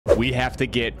We have to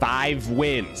get 5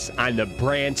 wins on the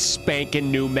brand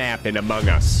spanking new map in Among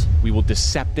Us. We will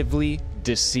deceptively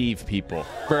deceive people.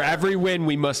 For every win,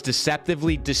 we must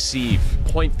deceptively deceive.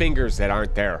 Point fingers that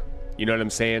aren't there. You know what I'm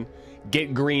saying?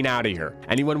 Get green out of here.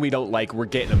 Anyone we don't like, we're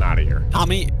getting them out of here. How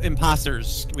many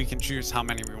imposters we can choose? How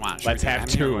many we want? Let's have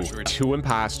 2. 2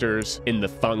 imposters in the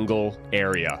fungal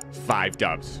area. 5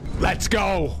 dubs. Let's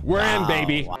go. We're in,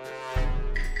 baby.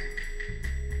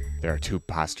 There are 2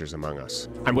 imposters among us.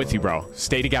 I'm with you, bro.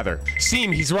 Stay together.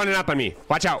 Seam, he's running up on me.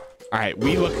 Watch out. All right,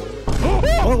 we look.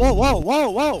 Whoa, whoa, whoa, whoa,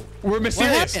 whoa. We're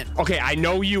mysterious. What happened? Okay, I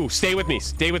know you. Stay with me.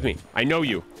 Stay with me. I know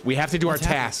you. We have to do our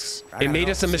tasks. It made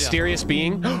us a mysterious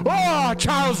being. Oh,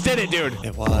 Charles did it, dude.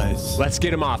 It was. Let's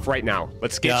get him off right now.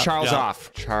 Let's get Charles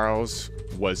off. Charles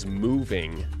was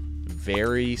moving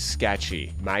very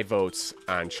sketchy. My vote's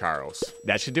on Charles.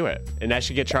 That should do it. And that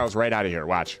should get Charles right out of here.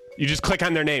 Watch. You just click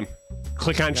on their name.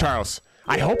 Click on Charles.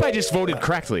 I hope I just voted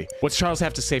correctly. What's Charles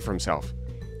have to say for himself?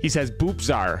 He says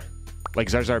Boopzar. Like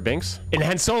Zar Zar Binks? And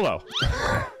Han Solo.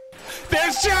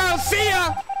 There's Charles! See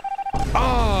ya!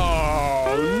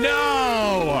 Oh,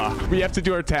 no! We have to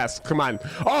do our test. Come on.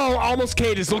 Oh, almost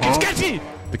Kate is looking sketchy!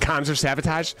 The comms are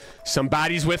sabotaged.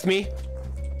 Somebody's with me.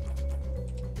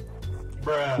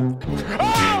 Bruh.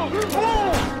 Oh!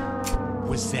 Oh!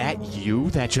 Was that you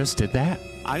that just did that?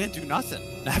 I didn't do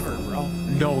nothing. Never, bro.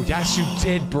 No, yes, you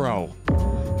did, bro.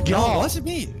 No, it wasn't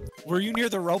me. Were you near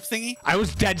the rope thingy? I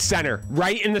was dead center,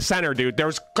 right in the center, dude. It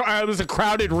was a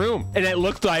crowded room, and it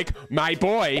looked like my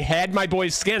boy had my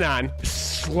boy's skin on,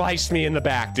 sliced me in the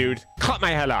back, dude. Cut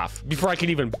my head off before I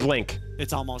could even blink.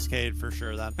 It's almost Cade for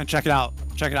sure then. And check it out.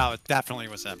 Check it out. It definitely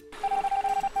was him.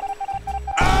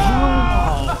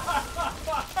 Oh!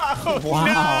 Wow.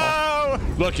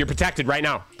 No! Look, you're protected right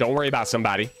now. Don't worry about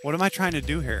somebody. What am I trying to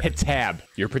do here? Hit tab.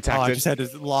 You're protected. Oh, I just had to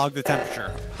log the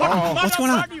temperature. Oh, what's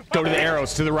going on? Go to the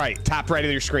arrows to the right. Top right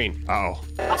of your screen. Uh-oh.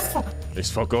 Is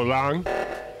Foco long?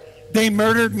 They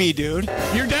murdered me, dude.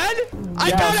 You're dead?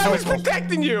 I thought I was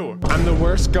protecting you. I'm the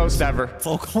worst ghost ever.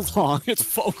 Focal long. It's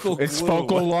focal glue. It's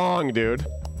focal long, dude.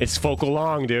 It's focal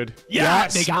long, dude.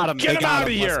 Yes! Yeah, they got him. Get him out of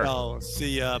here. Let's go.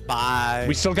 See ya. Bye.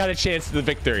 We still got a chance to the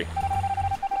victory.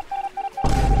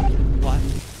 What?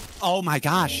 Oh my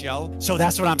gosh, yo. So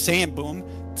that's what I'm saying, Boom.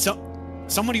 So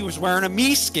somebody was wearing a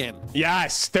me skin.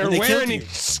 Yes, they're wearing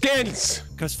skins.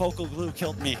 Because focal glue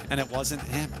killed me, and it wasn't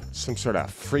him. Some sort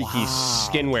of freaky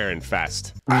skin wearing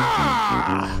fest.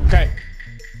 Okay.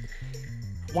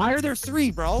 Why are there 3,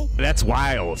 bro? That's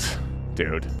wild,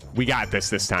 dude. We got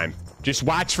this time. Just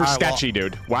watch for sketchy,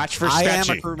 dude. Watch for sketchy.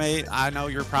 I am a crewmate. I know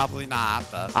you're probably not,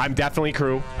 but... I'm definitely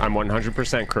crew. I'm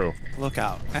 100% crew. Look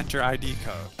out. Enter ID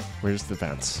code. Where's the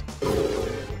vents?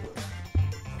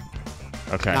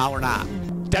 Okay. No, we're not.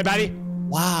 Dead body.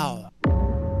 Wow.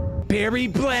 Berry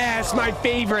Blast, my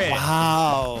favorite.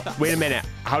 Wow. Wait a minute.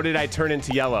 How did I turn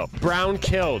into yellow? Brown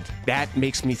killed. That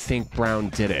makes me think Brown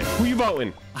did it. Who you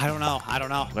voting? I don't know. I don't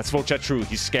know. Let's vote Jet True.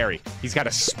 He's scary. He's got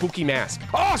a spooky mask.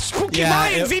 Oh, Spooky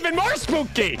Lion's even more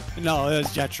spooky. No, it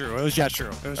was Jet True. It was Jet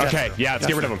True. It was Jet okay, True. yeah, let's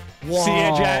get rid of him. Whoa. See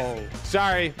ya, Jet.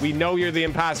 Sorry, we know you're the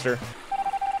imposter.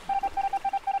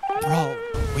 Bro,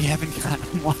 we haven't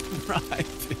gotten one right,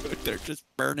 dude. They're just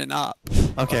burning up.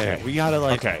 Okay, we gotta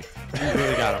like. Okay. We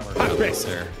really gotta work on this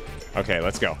here. Okay,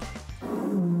 let's go.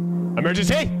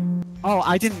 Emergency! Oh,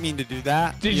 I didn't mean to do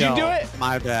that. Did you do it?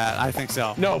 My bad. I think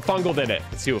so. No, Fungal did it.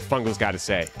 Let's see what Fungal's got to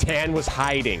say. Tan was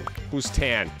hiding. Who's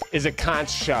Tan? Is it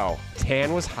conch shell?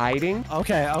 Tan was hiding?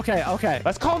 Okay.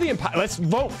 Let's call the Let's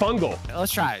vote Fungal.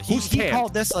 Let's try it. Who's Tan? He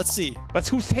called this. Let's see.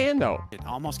 Who's Tan, though?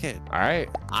 Almost Kid. All right.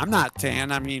 I'm not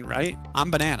Tan. I mean, right? I'm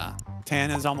Banana.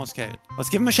 Tan is almost Kid. Let's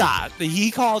give him a shot.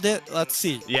 He called it. Let's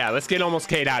see. Yeah, let's get almost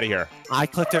Kid out of here. I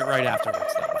clicked it right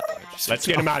afterwards. Let's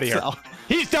get him out of here.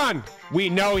 He's done. We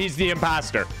know he's the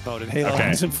imposter. Voted. Halo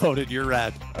hasn't voted. You're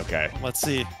red. Okay. Let's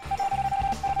see.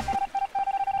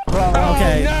 Bro,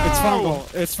 okay. No! It's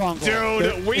Fungal. It's Fungal.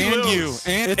 Dude, we and lose.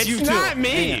 You. And it's you too. It's not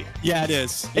me. Yeah, it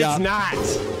is. It's not.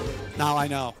 Now I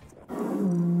know.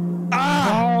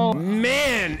 Oh,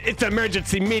 man. It's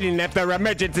emergency meeting after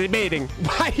emergency meeting.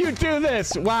 Why you do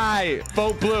this? Why?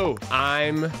 Vote blue.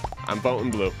 I'm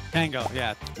voting blue. Tango,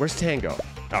 yeah. Where's Tango?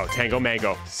 Oh, Tango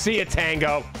Mango. See ya,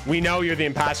 Tango. We know you're the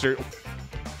imposter.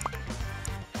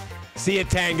 See ya,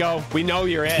 Tango. We know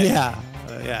you're it. Yeah.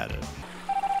 Yeah, it is.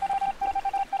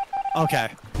 Okay.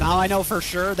 Now I know for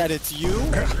sure that it's you.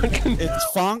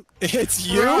 It's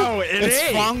you. Bro, it's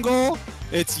ain't. Fungal.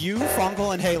 It's you,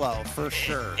 Fungal, and Halo for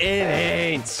sure. It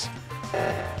ain't.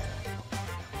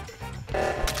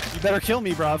 You better kill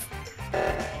me, bruv.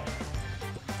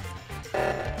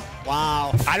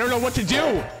 Wow. I don't know what to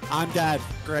do. I'm dead.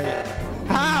 Great.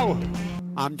 How?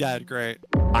 I'm dead. Great.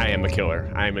 I am a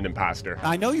killer. I am an imposter.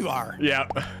 I know you are. Yeah.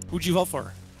 Who'd you vote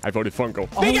for? I voted Funko.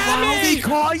 Oh, wow, they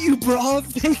call you, bro.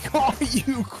 They call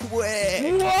you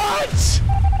quick. What?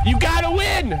 You gotta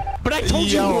win. But I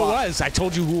told you who it was. I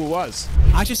told you who it was.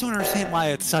 I just don't understand why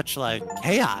it's such like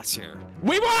chaos here.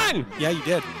 We won! Yeah, you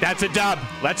did. That's a dub.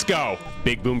 Let's go.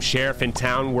 Big Boom Sheriff in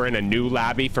town. We're in a new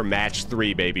lobby for match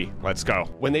 3, baby. Let's go.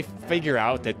 When they figure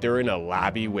out that they're in a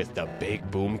lobby with the Big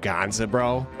Boomgonza,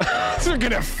 bro, they're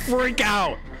gonna freak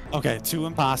out. Okay, 2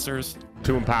 imposters.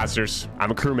 2 imposters. I'm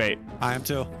a crewmate. I am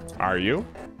too. Are you?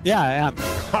 Yeah, I am.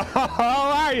 How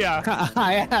are ya?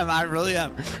 I am. I really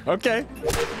am. Okay.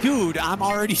 Dude, I'm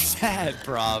already dead,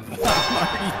 bruv. I'm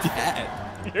already dead.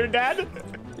 You're dead?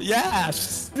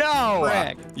 Yes. No.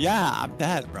 Frick. Yeah, I'm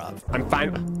dead, bruv. I'm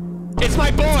fine. It's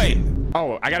my boy.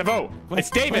 Oh, I gotta vote. What?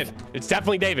 It's David. What? It's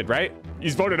definitely David, right?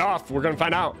 He's voted off. We're gonna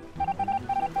find out.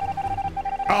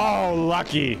 Oh,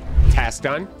 lucky. Task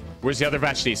done. Where's the other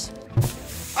veggies?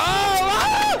 Oh!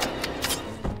 Ah!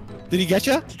 Did he get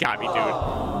you? He got me, dude.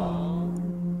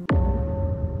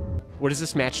 What is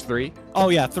this, match 3? Oh,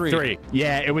 yeah, 3. 3.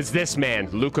 Yeah, it was this man,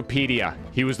 Lucapedia.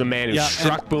 He was the man who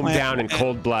struck Boom down in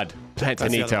cold blood.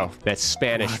 Plantanito. That's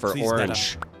Spanish for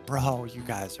orange. Bro, you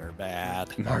guys are bad.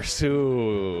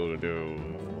 Marsudu.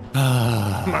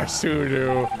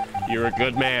 Marsudu. You're a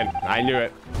good man. I knew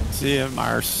it. See you,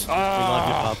 Mars. Oh, we love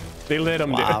you, pup. They lit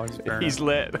him, Wow, dude. He's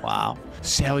lit. Wow.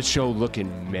 Salad Show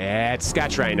looking mad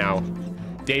sketch right now.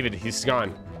 David, he's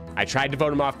gone. I tried to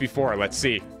vote him off before. Let's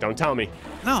see. Don't tell me.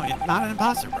 No, you're not an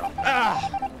imposter, bro.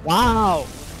 Ah, Wow.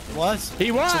 Was.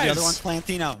 he was. So the other one's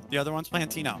Plantino. The other one's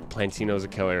Plantino. Plantino's a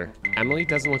killer. Emily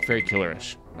doesn't look very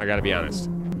killerish. I gotta be honest.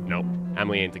 Nope.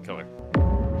 Emily ain't the killer.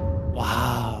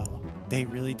 Wow. They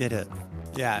really did it.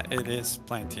 Yeah, it is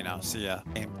Plantino. See ya.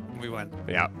 We win.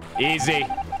 Yeah. Easy.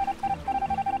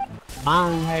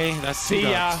 Bye. That's See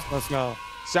ya. Let's go.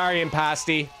 Sorry,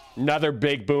 Imposti. Another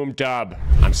Big Boom dub.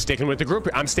 I'm sticking with the group.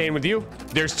 I'm staying with you.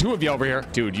 There's 2 of you over here.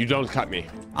 Dude, you don't cut me.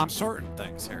 I'm sorting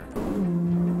things here.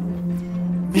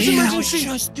 It's Man, I was emergency.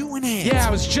 just doing it. Yeah,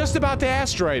 I was just about the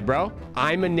asteroid, bro.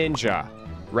 I'm a ninja.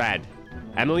 Red.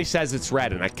 Emily says it's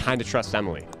red, and I kind of trust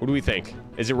Emily. What do we think?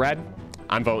 Is it red?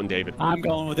 I'm voting David. I'm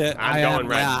going with it. I'm going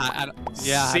red.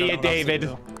 Yeah, See you, David.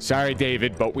 Sorry,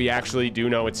 David, but we actually do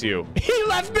know it's you. He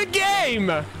left the game.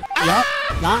 Yep,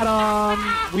 got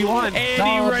him. We won.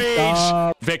 Andy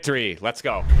Rage. Victory. Let's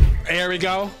go. There we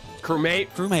go. Crewmate.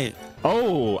 Crewmate.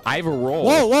 Oh, I have a roll.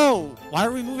 Whoa, whoa. Why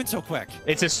are we moving so quick?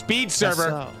 It's a speed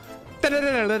server. That's what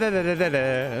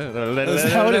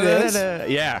it is?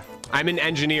 Yeah. I'm an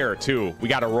engineer, too. We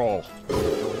got a roll.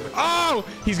 Oh,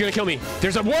 he's going to kill me.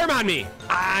 There's a worm on me.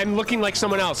 I'm looking like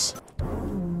someone else.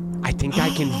 I think I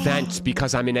can vent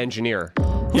because I'm an engineer.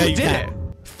 Who Yeah, you did can. it?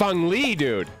 Feng Li,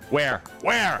 dude. Where?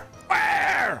 Where?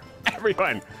 Where?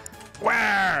 Everyone.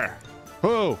 Where?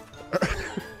 Who?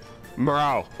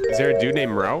 Moreau. Is there a dude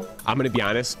named Moreau? I'm going to be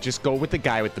honest. Just go with the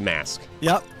guy with the mask.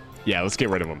 Yep. Yeah, let's get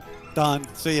rid of him. Done.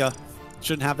 See ya.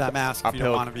 Shouldn't have that mask if you don't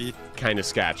Uphill. want to be. Kind of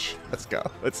sketch. Let's go.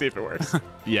 Let's see if it works.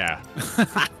 Yeah.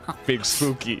 Big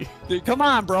spooky. Dude, come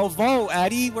on, bro. Vote,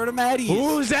 Eddie. Where the Maddies?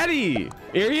 Who's Eddie?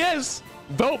 Here he is.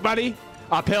 Vote, buddy.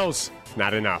 Uphills.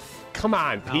 Not enough. Come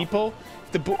on, people.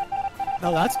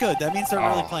 No, that's good. That means they're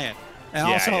really Oh. playing. And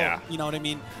Yeah, also, yeah. you know what I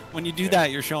mean? When you do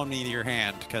that, you're showing me your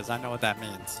hand because I know what that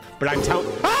means. But I'm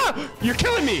telling. Ah! You're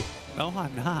killing me. No,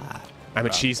 I'm not. I'm a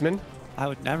Bro. cheeseman. I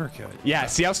would never kill you. Yeah.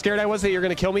 See how scared I was that you're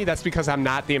gonna kill me? That's because I'm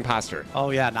not the imposter. Oh,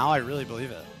 yeah. Now I really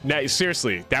believe it. No,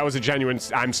 seriously, that was a genuine.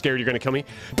 I'm scared you're gonna kill me.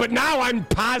 But now I'm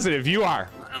positive you are.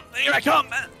 Here I come,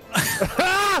 man.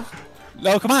 Ah!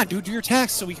 No, come on, dude. Do your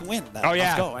tax so we can win. Then. Oh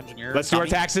yeah. Let's go, engineer. Let's do our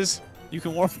Tommy. taxes. You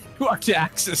can work do our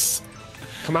taxes.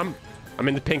 Come on. I'm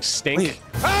in the pink stink. Wait.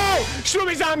 Oh!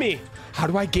 Shmumi's on me! How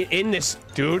do I get in this,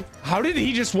 dude? How did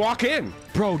he just walk in?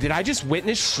 Bro, did I just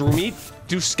witness Shroomy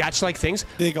do sketch-like things?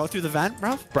 Did they go through the vent,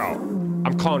 bro? Bro,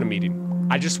 I'm calling a meeting.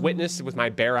 I just witnessed with my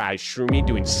bare eyes Shroomy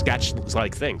doing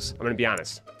sketch-like things. I'm gonna be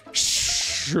honest.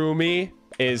 Shroomy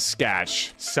is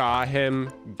sketch. Saw him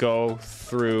go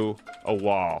through a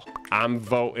wall. I'm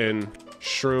voting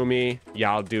Shroomy.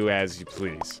 Y'all do as you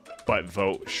please. But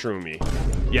vote Shroomy.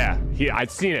 Yeah,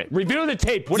 I'd seen it. Review the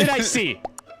tape. What did I see?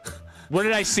 What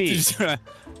did I see?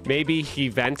 Maybe he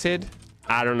vented?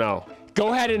 I don't know.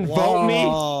 Go ahead and vote me.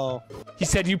 He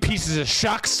said, you pieces of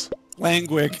shucks.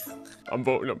 Language. I'm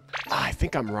voting him. I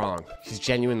think I'm wrong. He's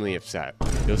genuinely upset.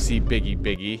 You'll see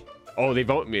Biggie. Oh, they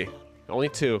vote me. Only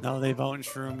 2. No, they vote and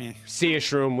shrew me. See you,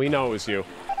 Shroom. We know it was you.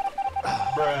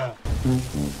 Bruh.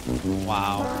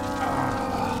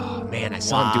 Wow. Oh, man, I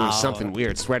saw him doing something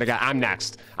weird. Swear to God, I'm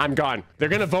next. I'm gone. They're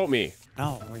going to vote me.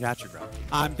 No, we got you, bro.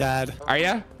 I'm dead. Are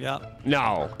ya? Yep.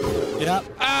 No. Yep.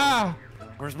 Ah!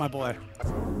 Where's my boy?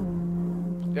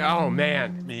 Oh,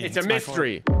 man. Me, It's a it's my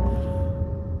mystery.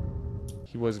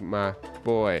 He was my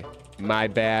boy. My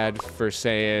bad for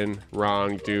saying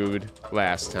wrong, dude,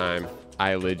 last time.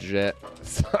 I legit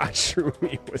thought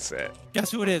Shroomy was it.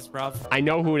 Guess who it is, bruv? I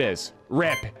know who it is.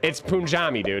 Rip. It's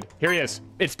Punjami, dude. Here he is.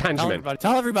 It's Benjamin.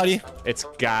 Tell everybody. It's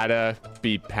gotta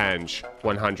be Penge.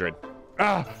 100.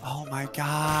 Ah. Oh my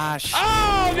gosh.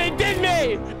 Oh, they did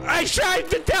me! I tried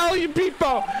to tell you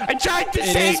people! I tried to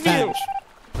save you! Penge.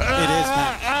 It is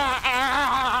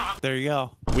Penge. There you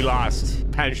go. We lost.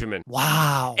 Benjamin.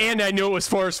 Wow. And I knew it was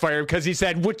forest fire because he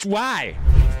said, why?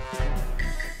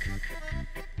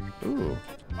 Ooh.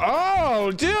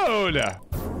 Oh, dude!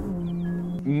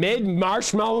 Mid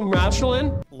marshmallow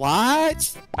marshmallow?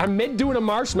 What? I'm mid doing a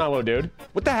marshmallow, dude.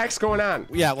 What the heck's going on?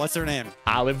 Yeah, what's her name?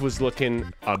 Olive was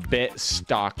looking a bit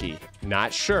stocky.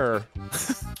 Not sure,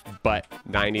 but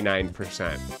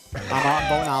 99%. I'm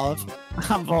voting Olive.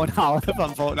 I'm voting Olive.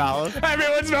 I'm voting Olive.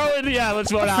 Everyone's voting. Yeah,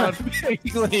 let's vote Olive.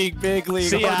 Big league, big league.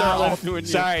 See ya, Oh, they're all Olive. doing you.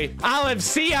 Sorry. Olive,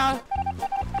 see ya.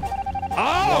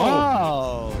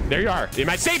 Oh! Oh. There you are. Am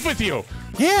I safe with you?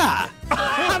 Yeah.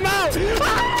 I'm out!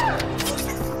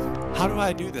 How do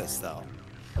I do this, though?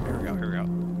 Here we go, here we go.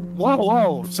 Whoa,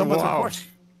 whoa. Someone's Whoa. recording.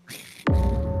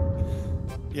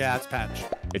 Yeah, it's Penge.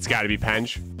 It's got to be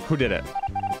Penge. Who did it?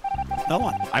 No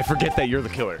one. I forget that you're the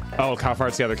killer. Oh,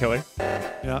 Kafart's the other killer?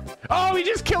 Yep. Oh, he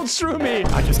just killed Shroomy.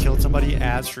 I just killed somebody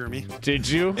as Shroomy. Did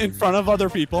you? In front of other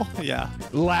people. Yeah.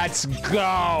 Let's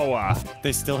go.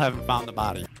 They still haven't found the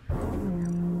body.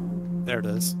 There it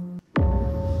is.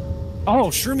 Oh,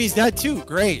 Shroomy's dead too.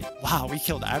 Great. Wow, we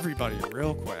killed everybody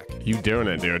real quick. You doing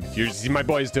it, dude. See, my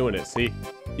boy's doing it. See?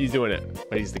 He's doing it,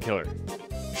 but he's the killer.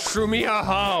 Shroomy a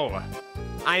ho.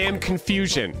 I am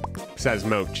confusion, says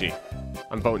Mochi.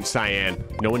 I'm voting cyan.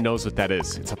 No one knows what that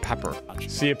is. It's a pepper.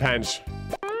 See you, Penge.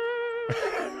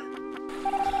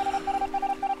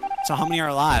 So how many are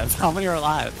alive? How many are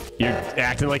alive? You're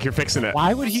acting like you're fixing it.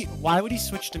 Why would he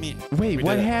switch to me? Wait, We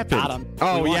what did it. happened? Got him.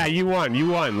 Oh, We won. yeah, you won. You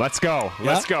won. Let's go.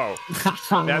 Let's go.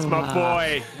 That's my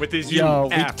boy with his Yo,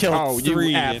 we UFO. killed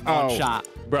 3 in one shot.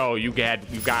 Bro, you got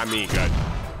me good.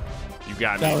 You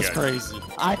got me That was good. crazy.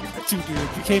 I got you, dude.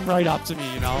 You came right up to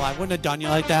me, you know. I wouldn't have done you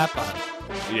like that, but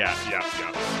Yeah.